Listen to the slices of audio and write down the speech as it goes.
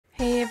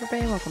Hey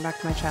everybody, welcome back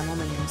to my channel.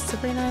 My name is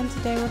Sabrina and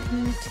today we're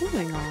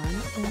continuing on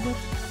with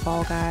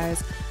Fall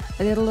Guys.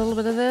 I did a little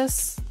bit of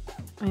this,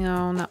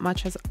 not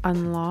much has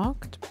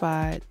unlocked,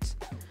 but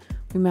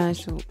we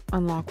managed to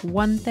unlock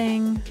one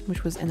thing,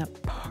 which was in a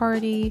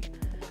party,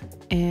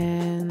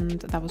 and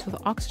that was with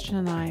Oxygen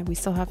and I. We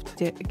still have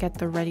to get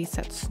the Ready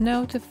Set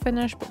Snow to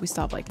finish, but we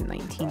still have like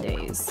 19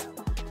 days.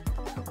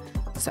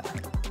 So,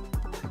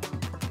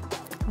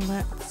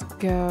 let's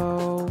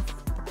go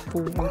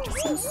for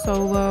just some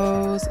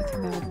solos. I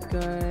think that would be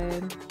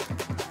good.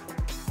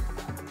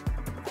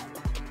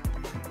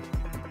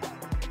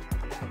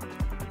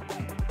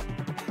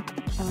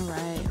 All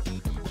right.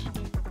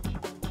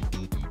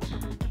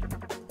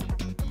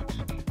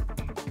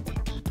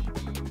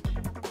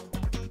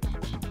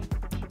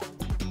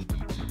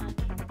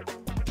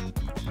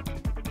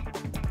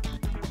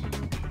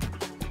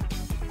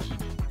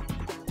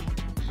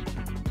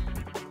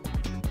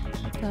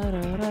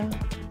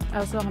 I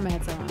also have my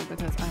headset on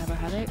because I have a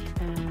headache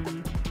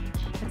and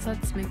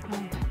headsets make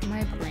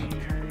my brain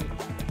hurt.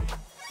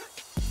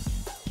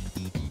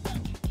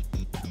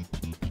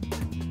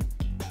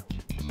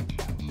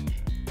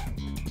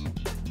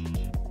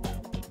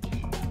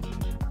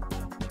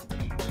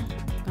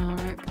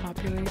 Alright,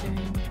 populating.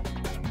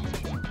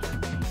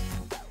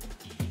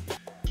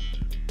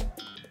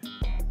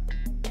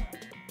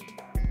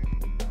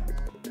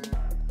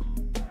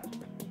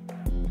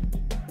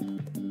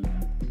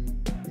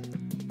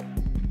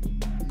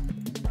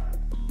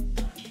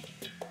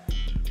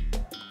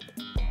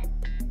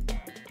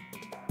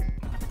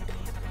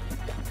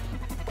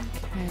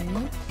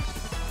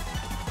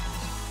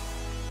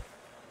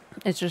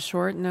 It's just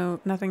short,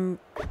 nothing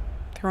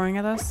throwing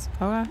at us.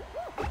 Okay.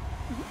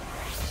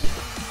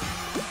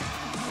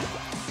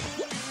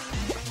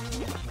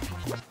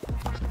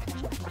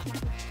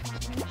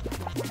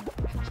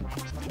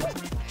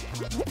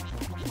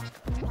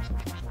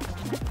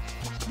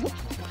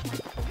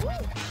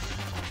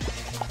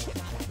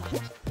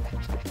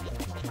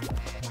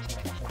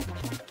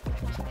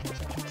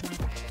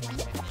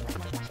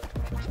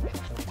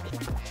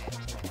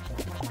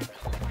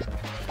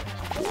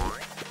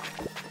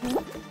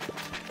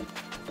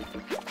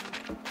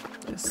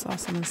 Saw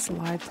someone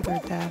slide to their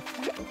death.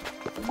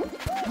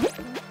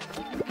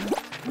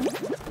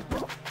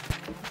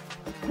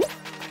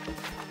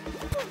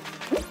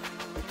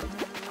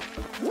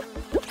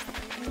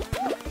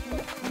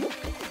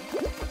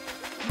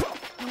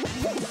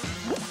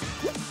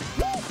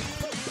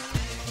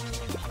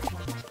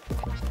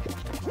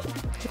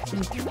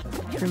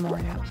 Three more,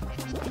 yeah.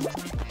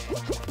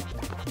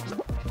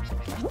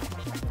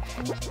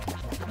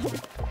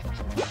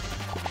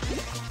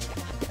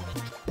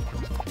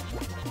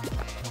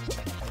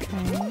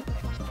 Okay.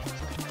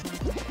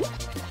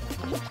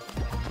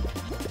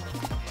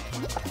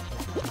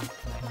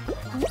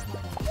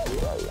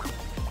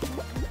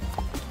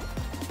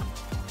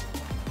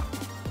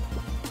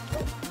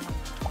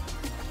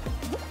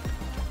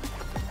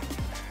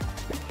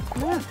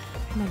 Ah,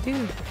 my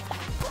dude.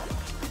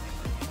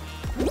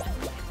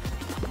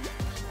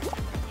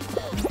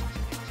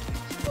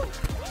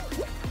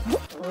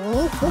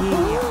 Yeah.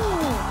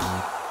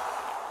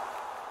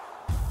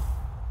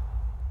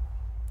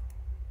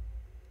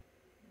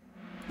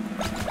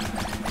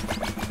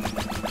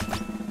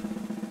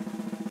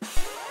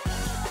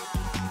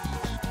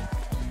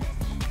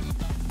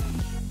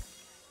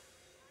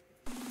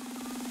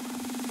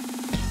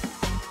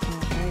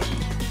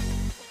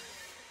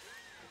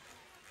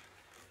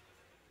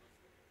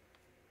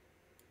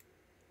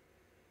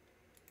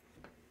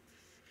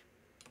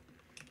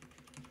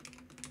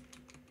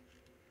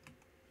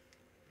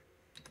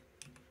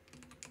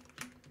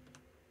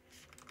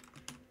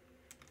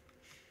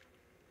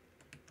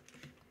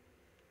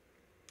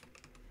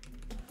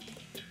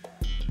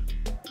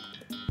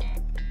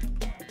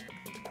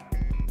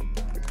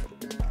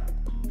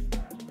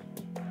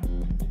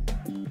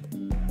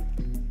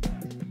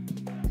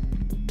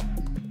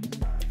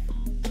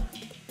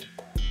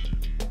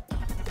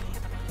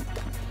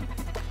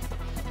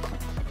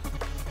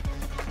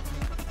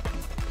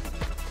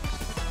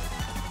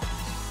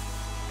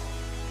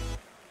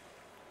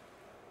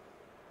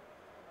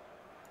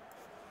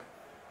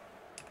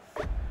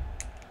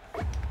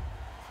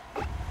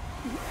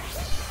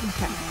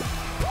 Okay.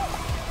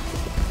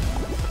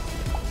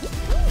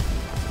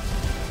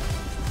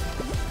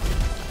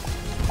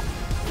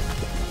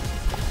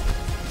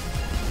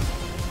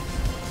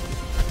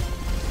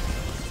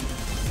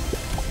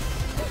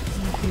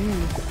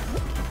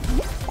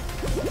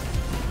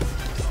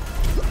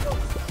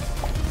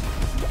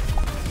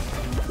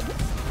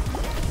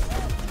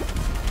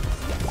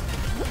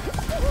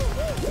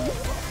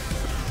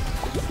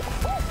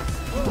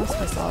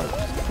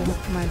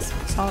 Lost my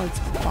solid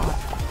spot.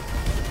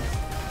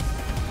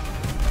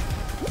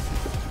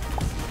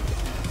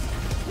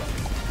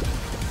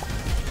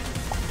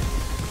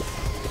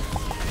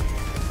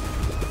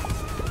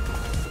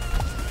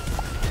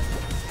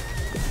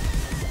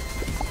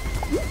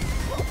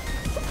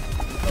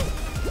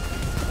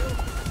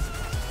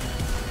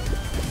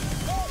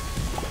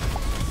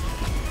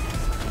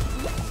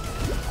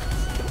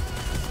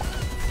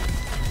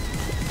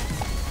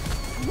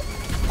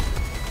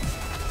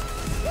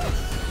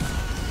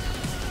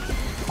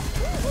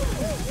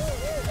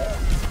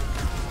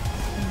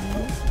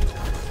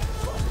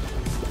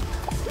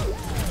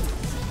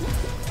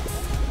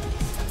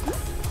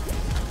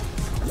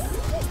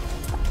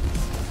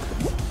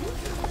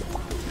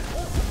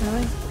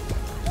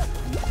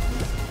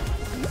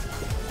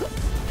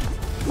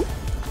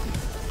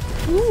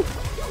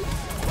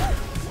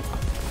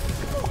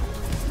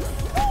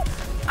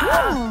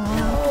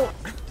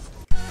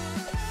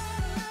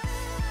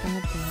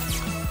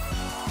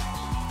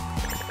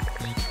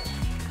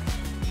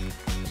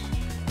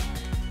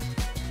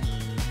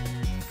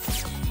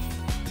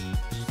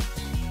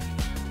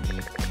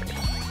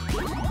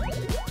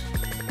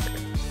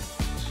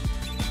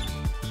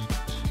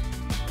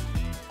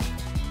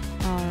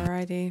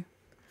 Alrighty.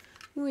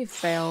 We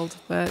failed,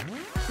 but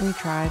we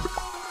tried.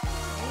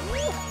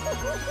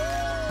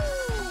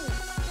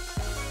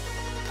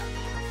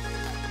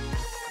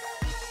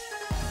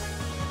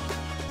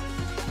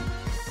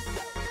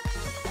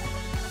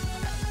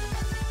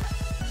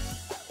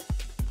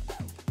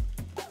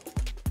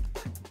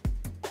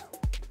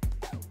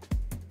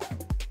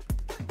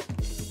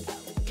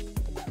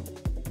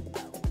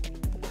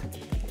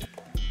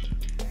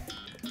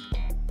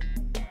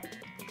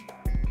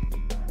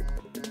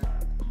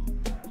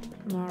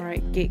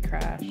 Alright, gate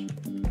crash.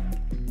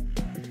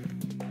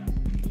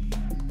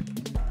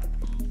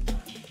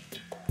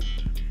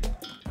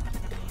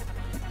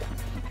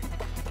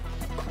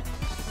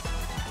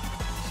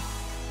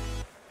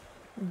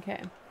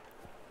 Okay.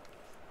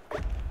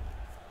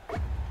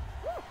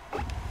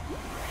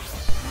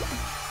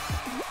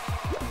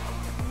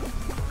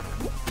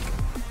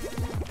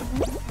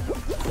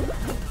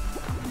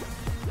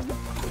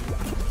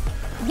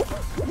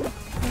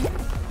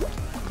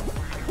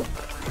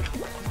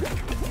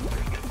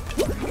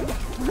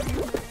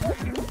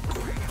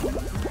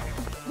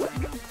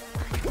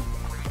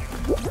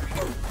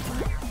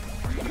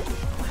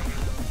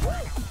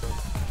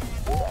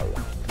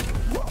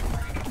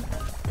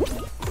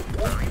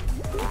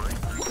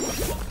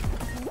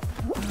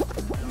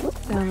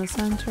 Down the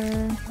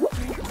center.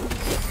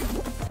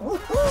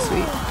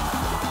 Sweet.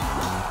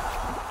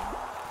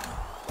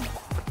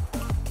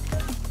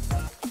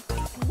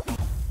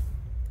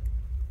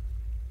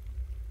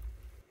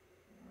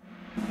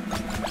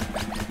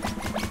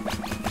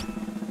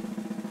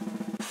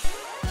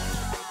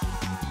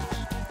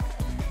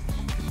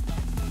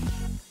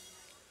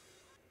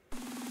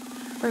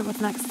 Alright,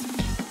 what's next?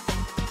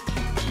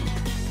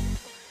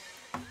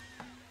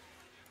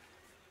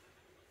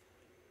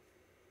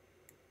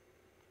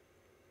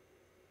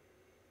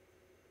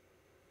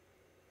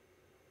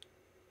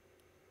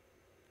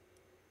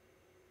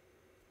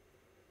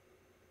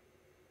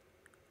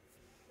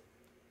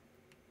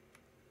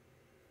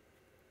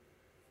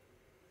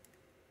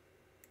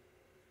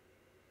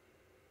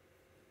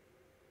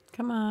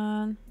 Come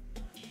on.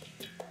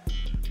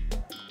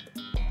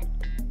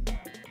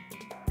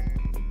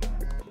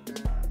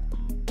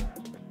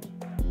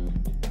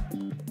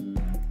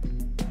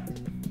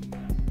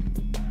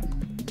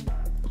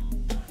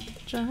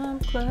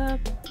 Jump club.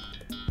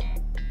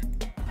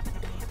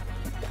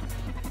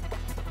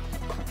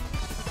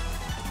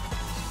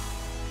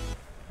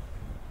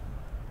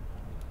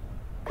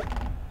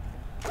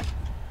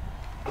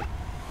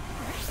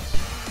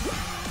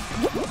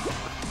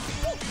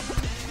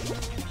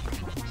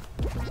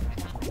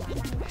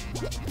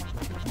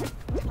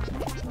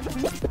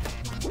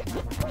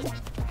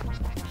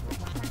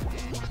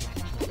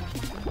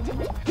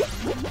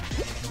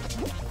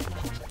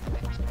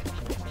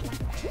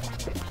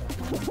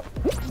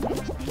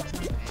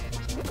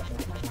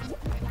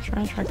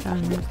 Trying to track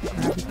down the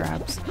grabby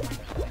grabs.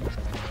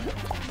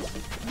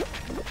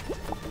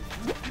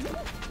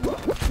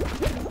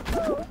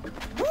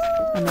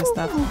 I messed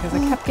up because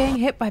I kept getting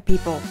hit by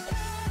people.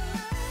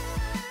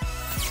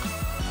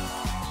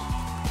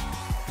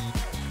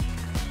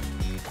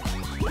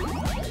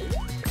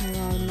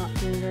 Oh, I'm not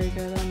doing very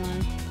good, am I?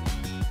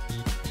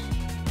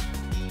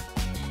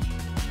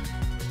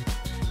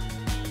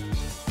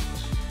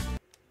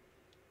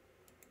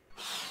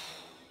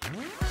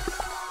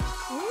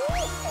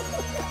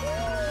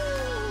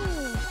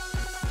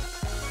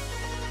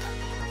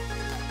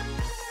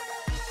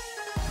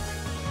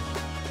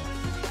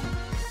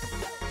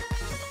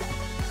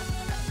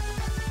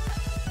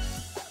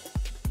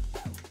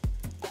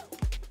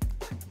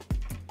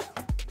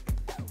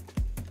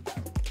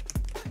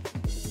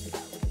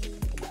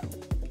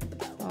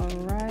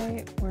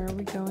 Alright, where are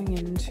we going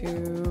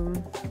into?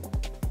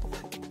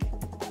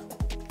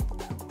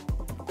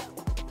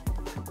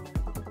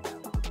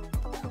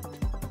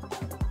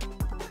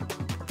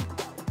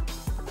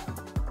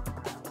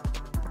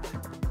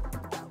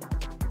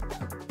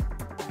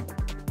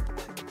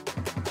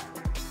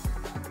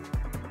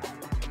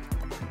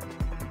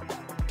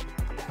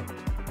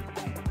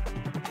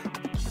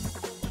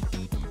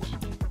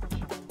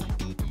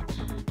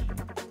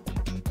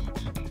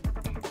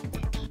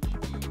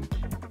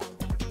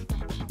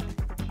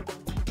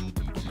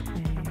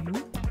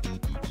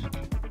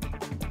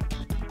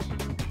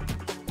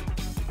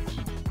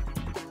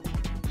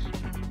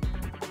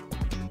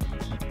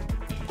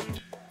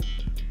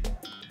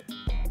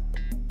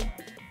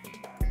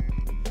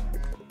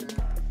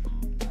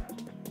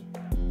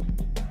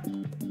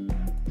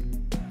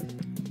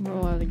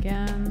 Roll out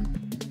again.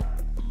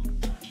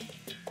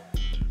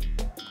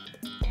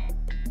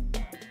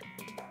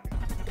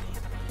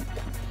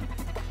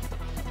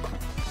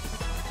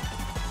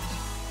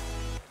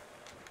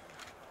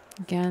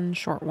 Again,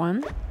 short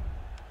one.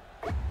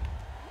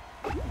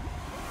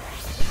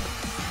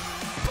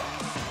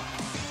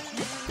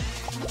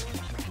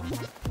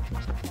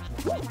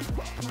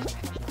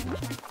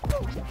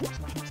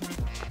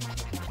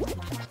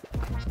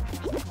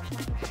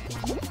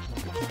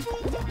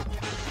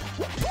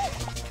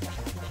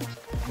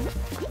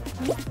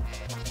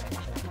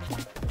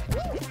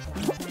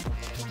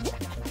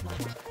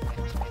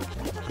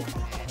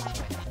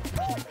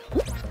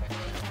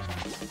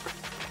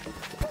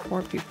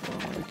 people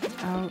already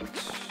out.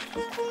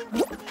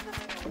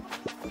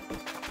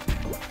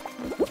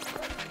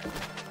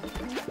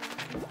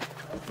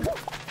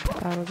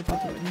 I was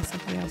about to witness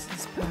somebody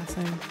else's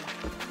passing.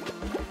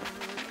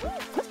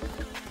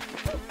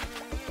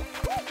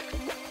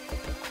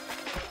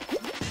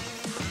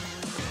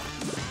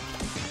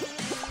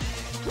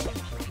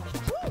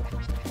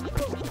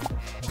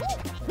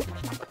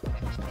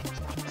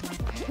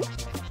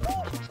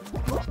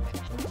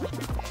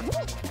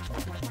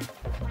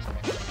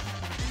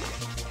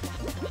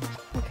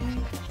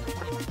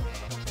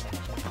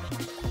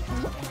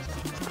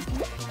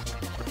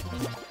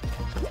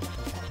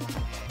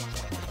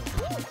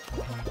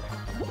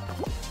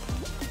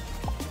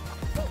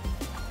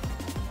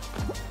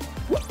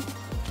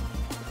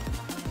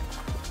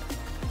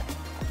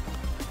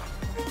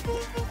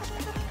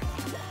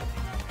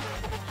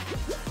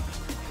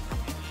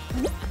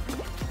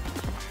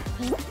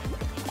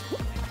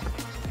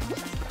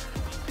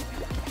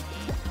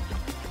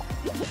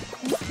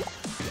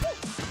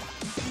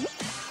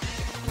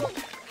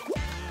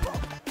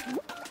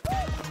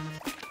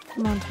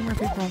 Come on, 2 more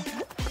people.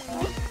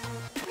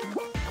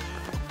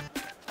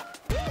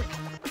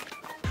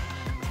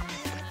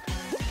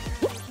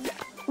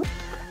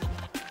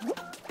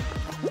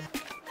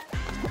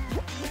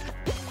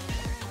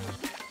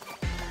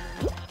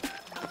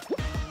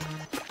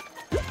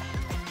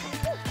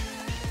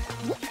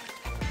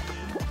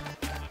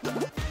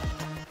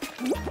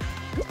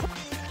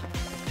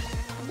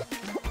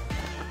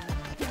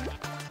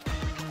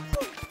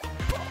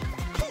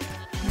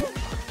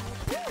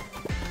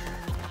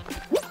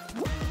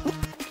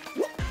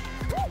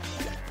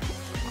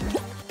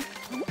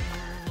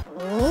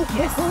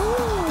 Yes.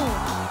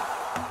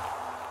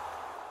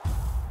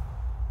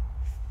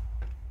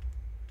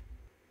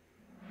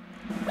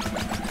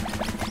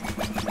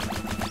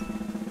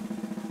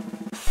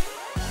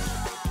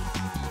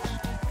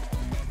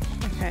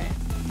 Okay.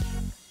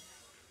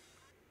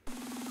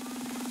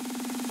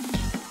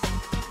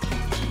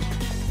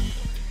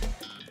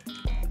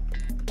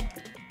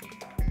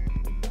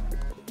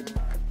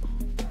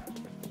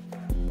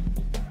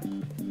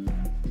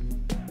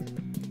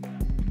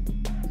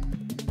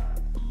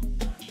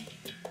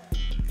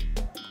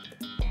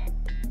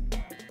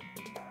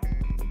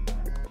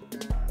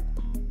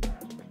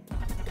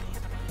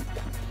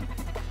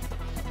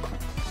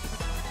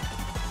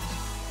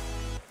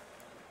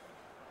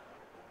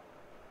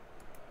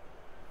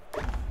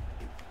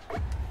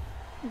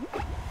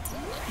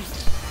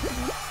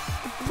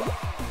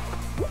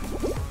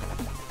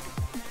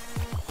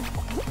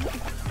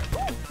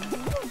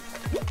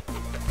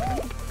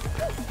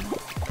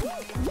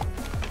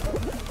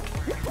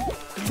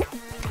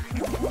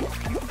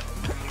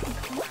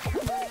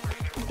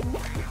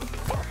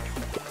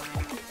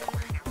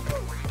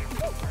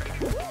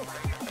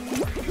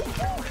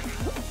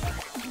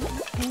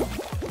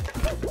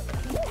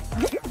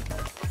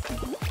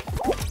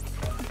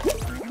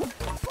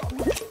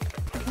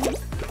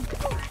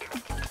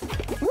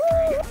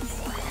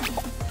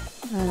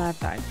 And I've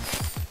died.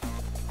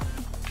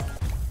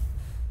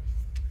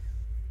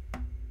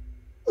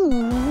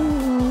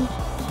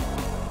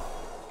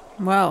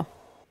 Well,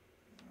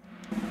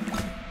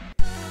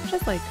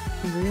 just like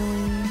really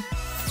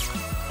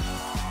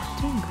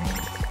doing great.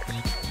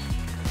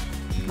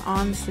 I'm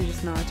honestly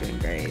just not doing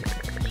great.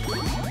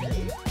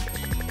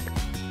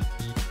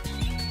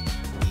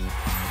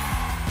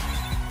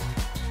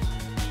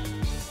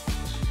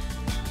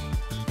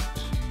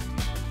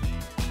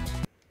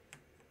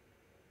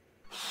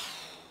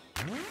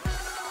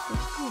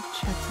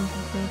 Check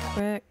something real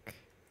quick.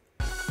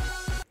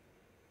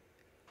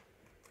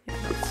 Yeah,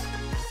 that's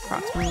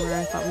approximately where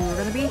I thought we were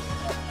gonna be.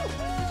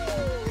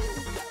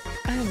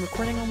 I am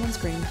recording on one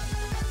screen.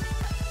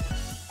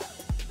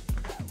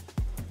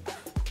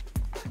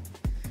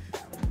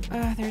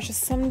 There's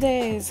just some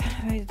days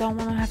I don't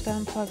want to have to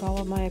unplug all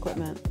of my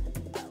equipment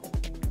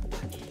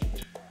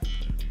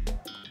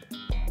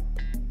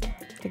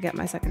to get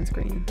my second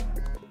screen.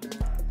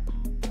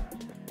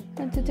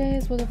 And today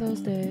is one of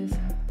those days.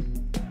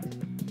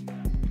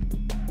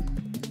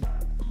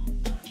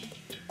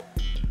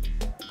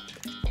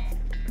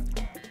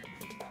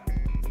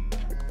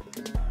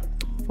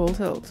 Full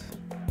tilt.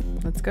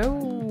 Let's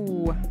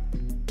go.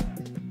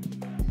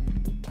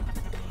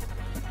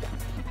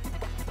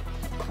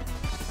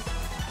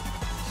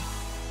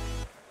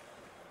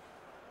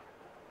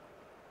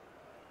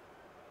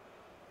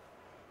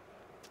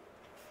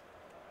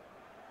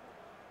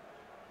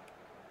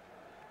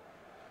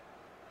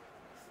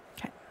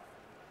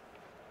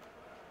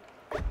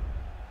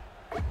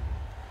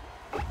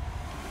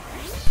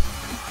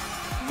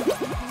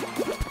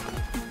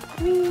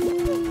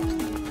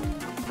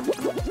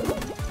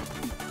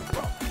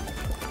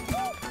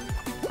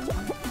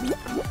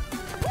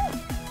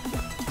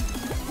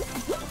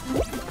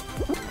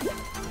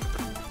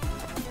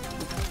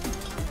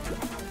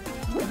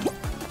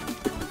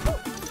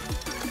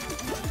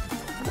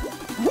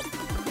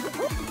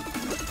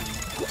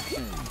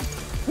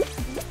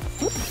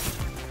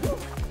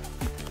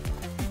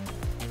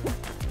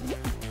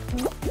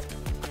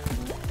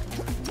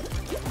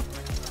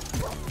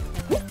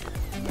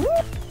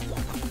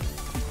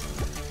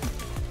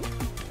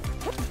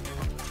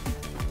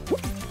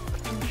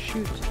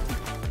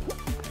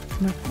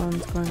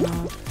 phone's going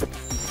off.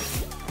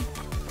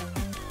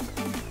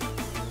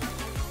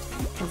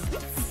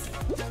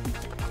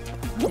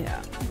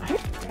 Yeah,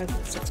 because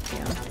it's 6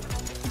 p.m.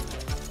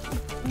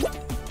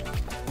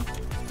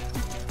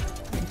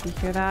 If you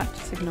hear that,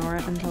 just ignore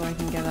it until I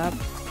can get up.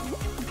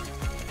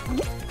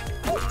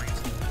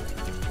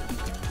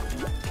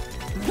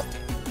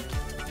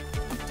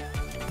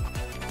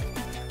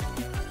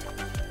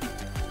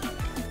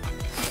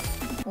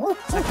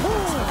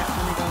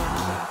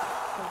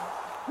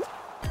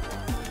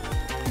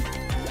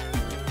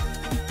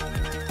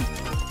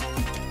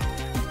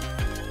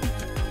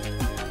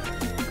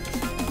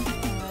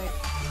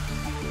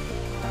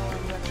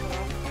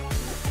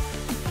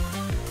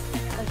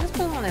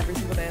 Every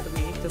single day of the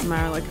week. Doesn't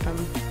matter like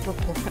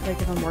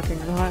if I'm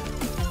working or not.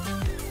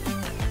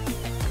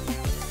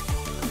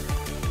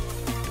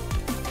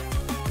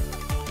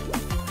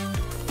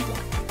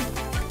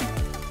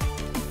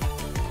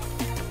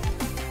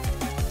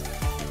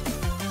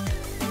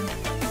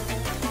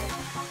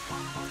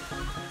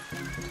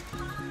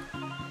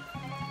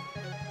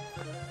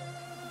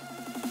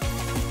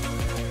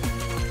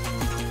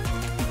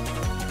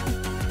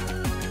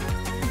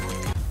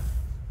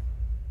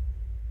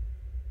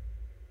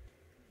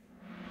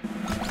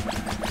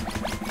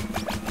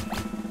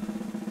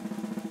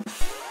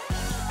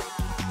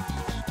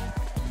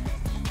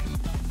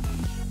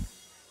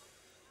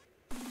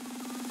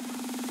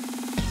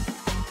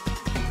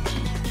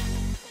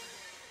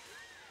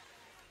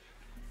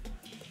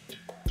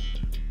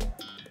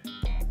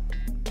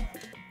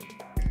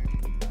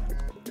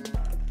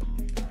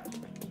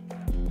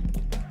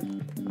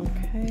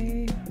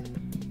 Okay.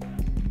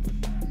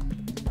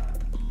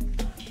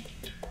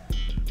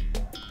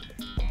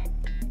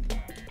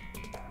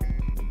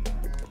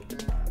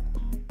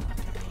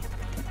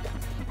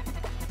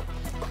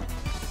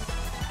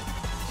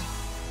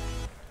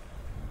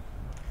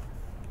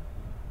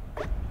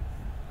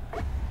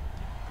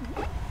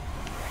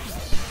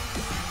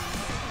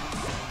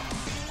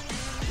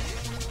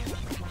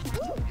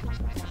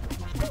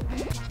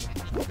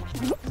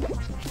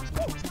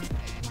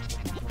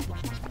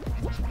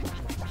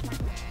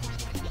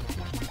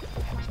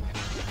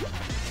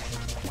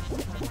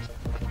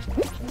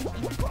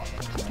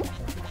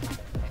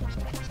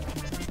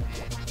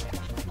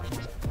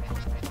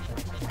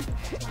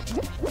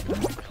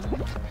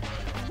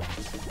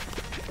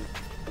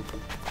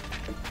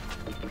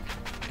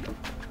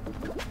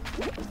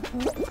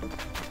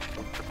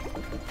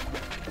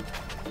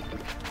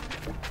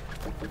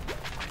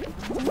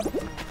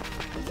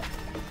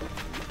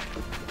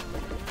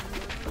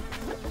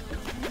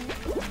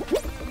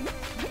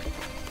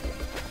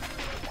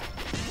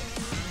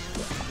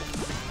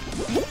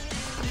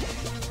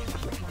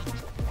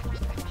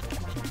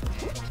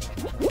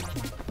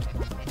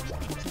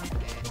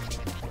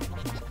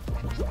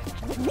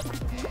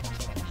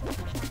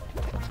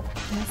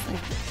 That's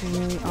like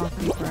really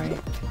awfully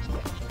bright.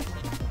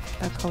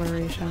 That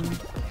coloration.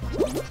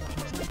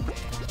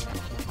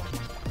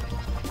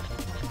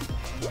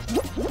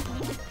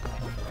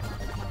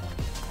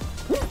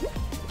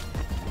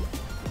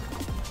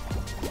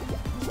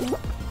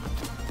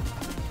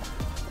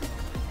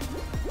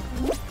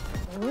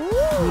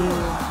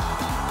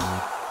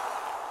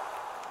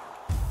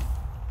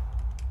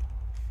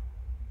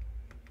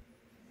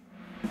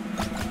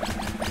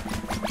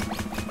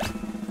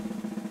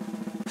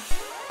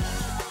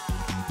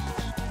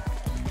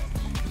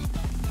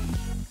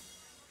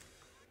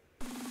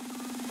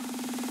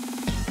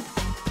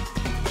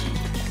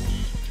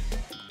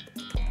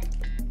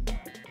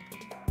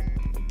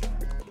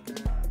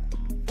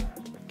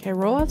 Okay,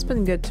 rollout's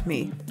been good to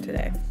me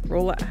today.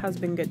 Rollout has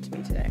been good to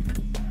me today.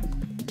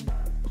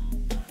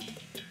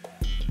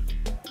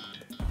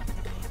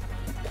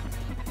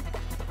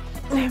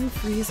 I'm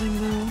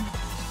freezing though.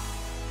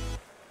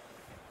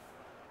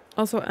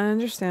 Also, I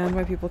understand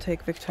why people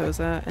take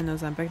Victoza and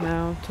Ozempic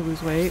now to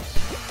lose weight.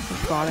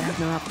 Oh God, I have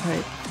no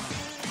appetite.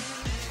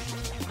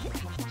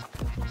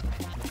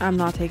 I'm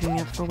not taking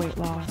it for weight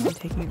loss. I'm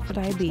taking it for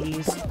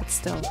diabetes. But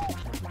still,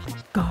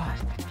 God,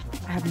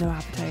 I have no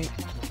appetite.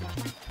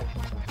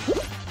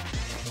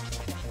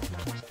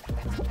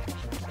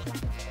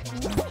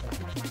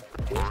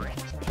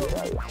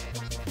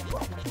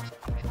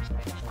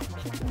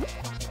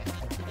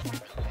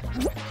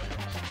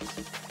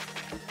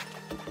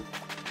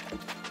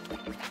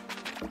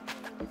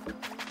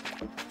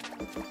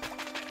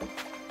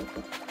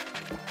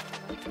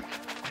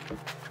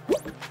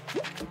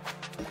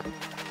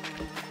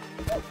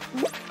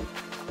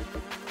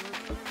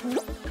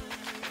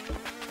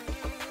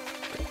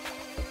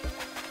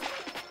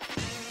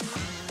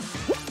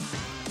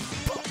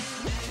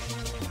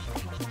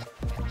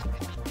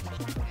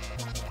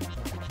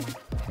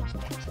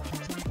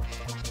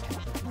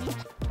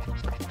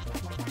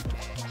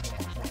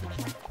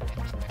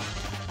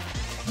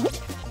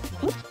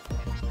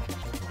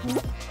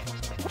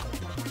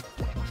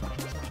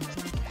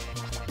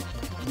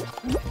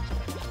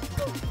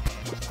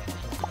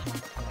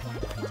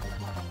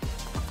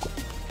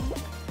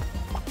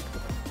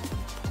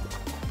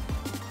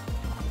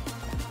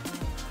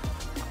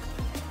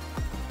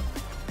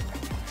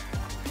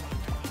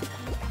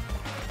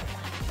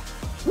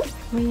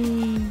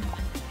 Whee.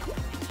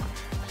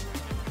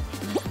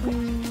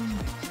 Whee.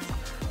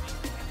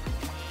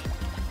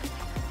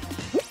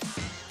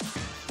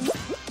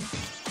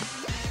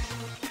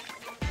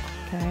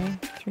 Okay,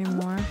 3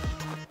 more.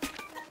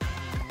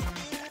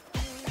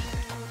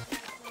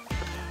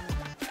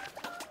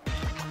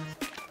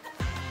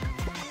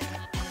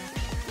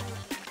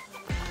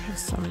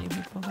 There's so many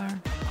people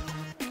there.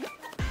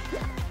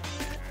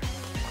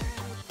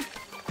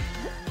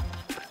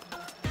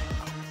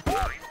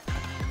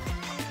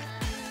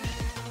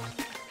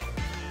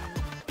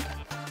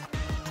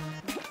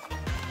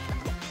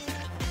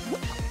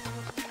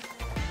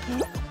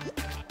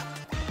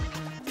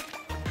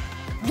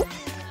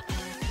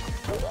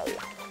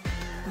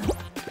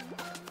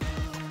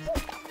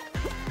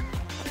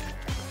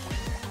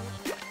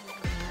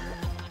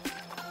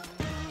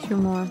 Two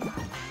more.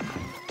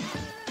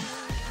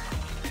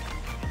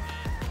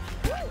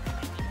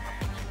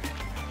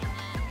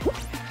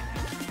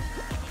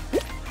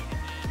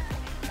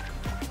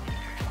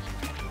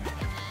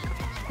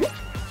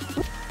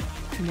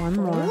 One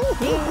more.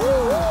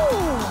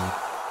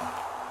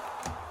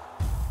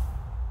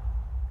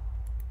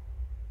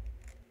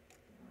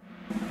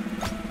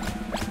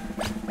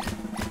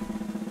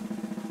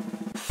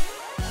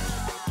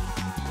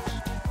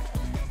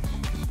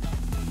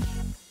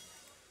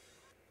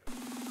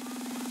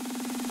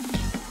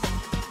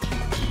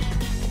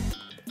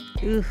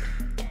 Oof.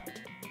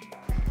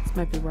 This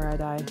might be where I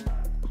die.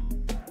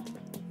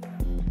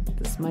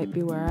 This might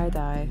be where I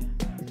die.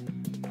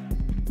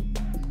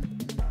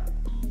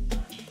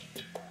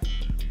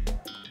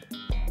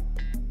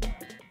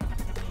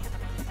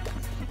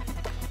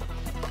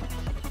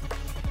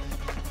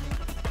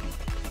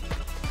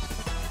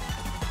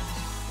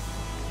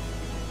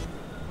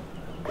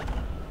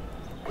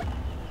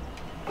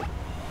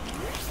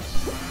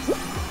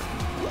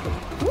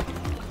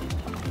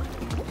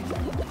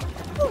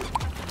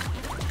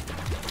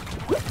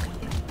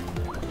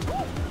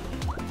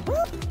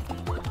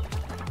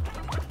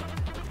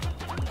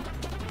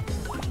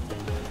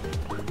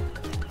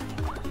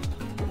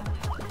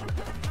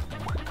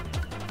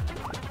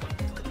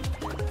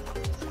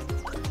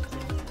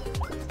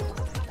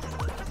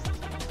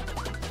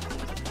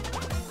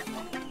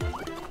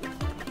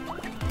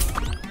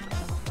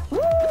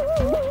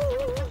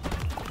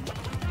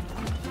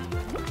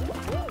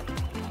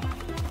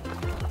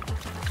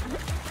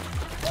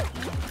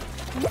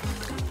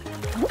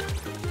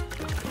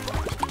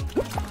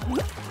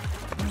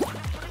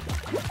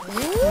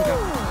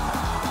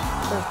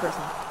 First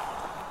person.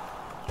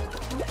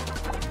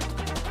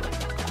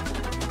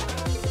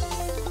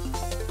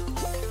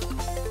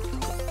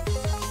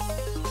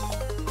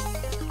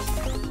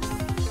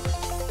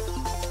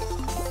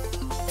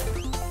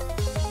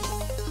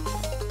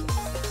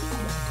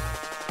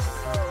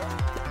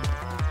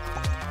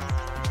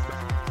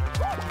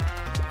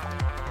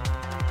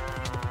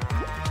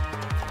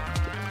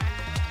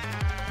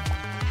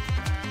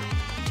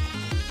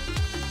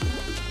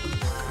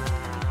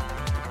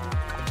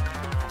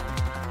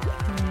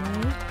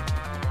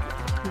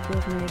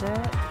 We've made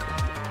it.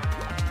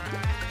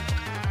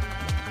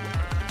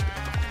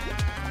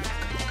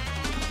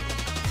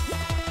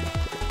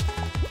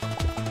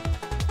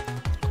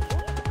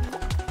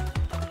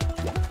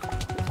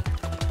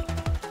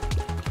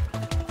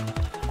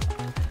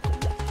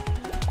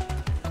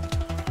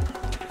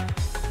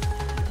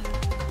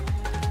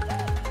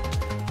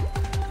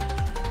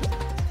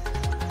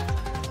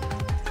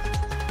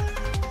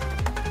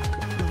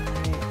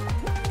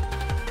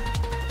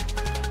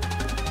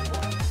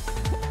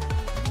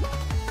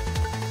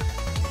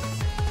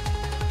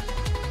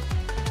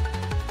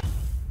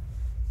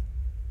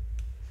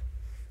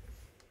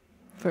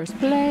 First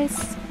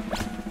place.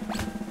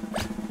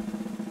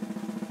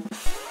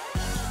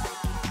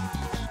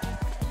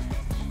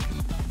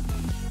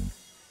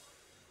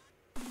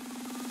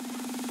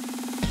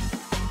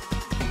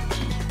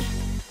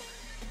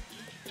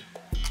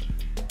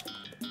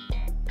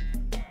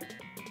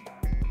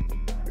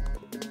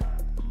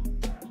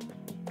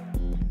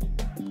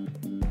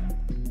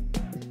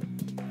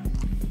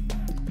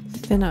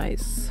 Thin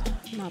ice.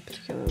 Not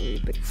particularly a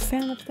big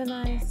fan of thin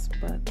ice,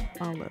 but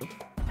I'll live.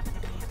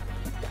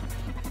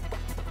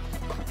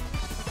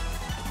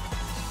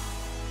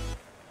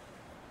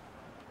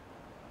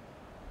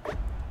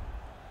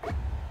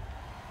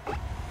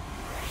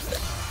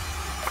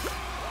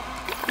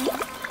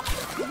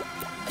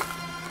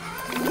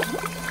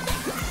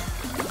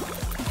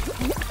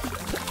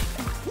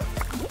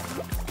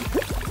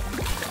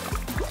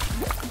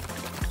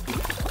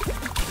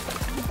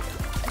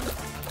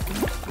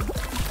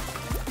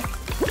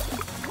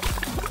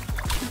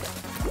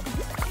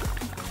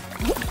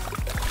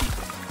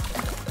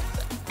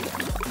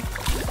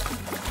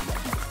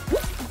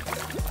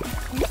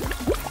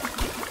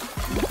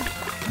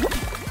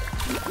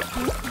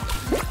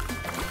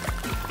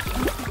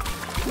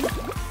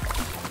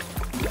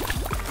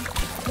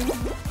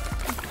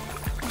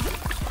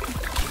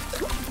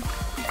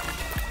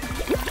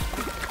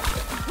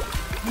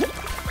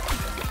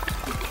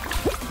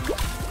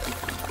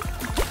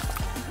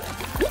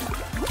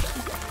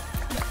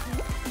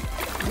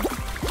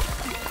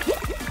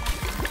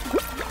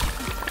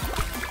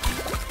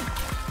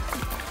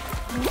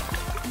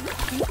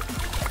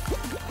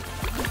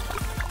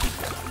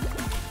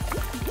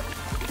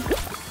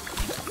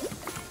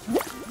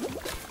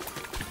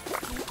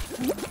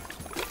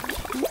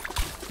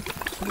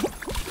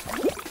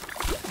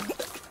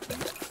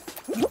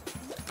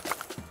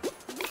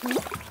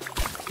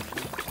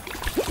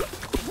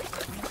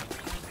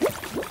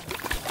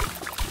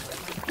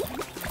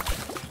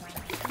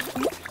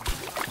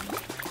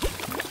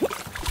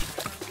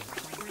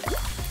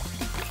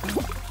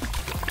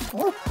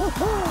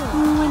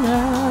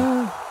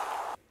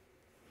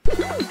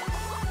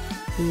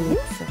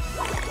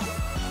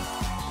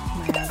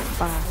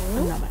 alpaca.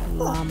 No, my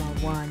llama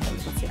won.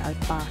 Let's see,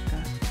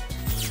 alpaca.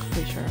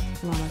 Pretty sure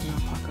llama's and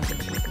alpaca.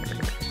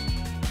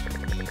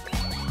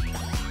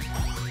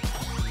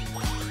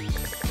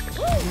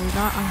 We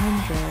got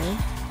 100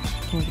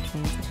 candy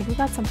canes. I think we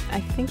got some. I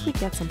think we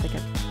get something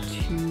at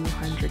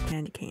 200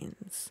 candy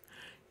canes.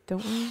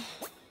 Don't we?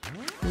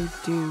 We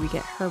do. We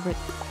get Herbert.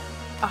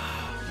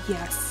 Ah,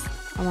 yes.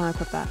 I want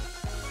to equip that.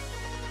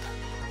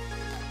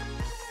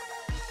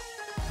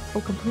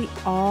 Oh, complete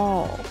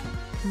all.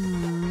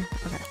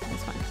 Okay,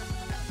 that's fine.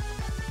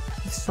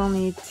 We still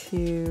need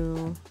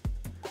to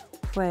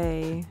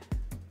play.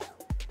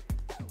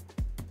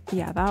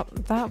 Yeah, that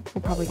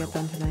will probably get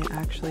done tonight,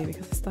 actually,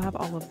 because I still have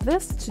all of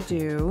this to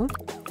do,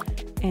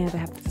 and I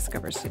have the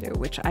discovers to do,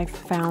 which I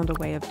found a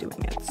way of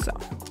doing it, so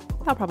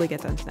that'll probably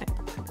get done tonight.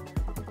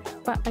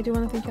 But I do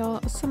want to thank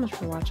y'all so much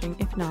for watching.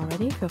 If not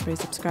already, feel free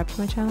to subscribe to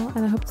my channel,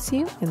 and I hope to see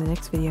you in the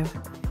next video.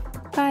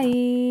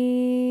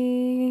 Bye!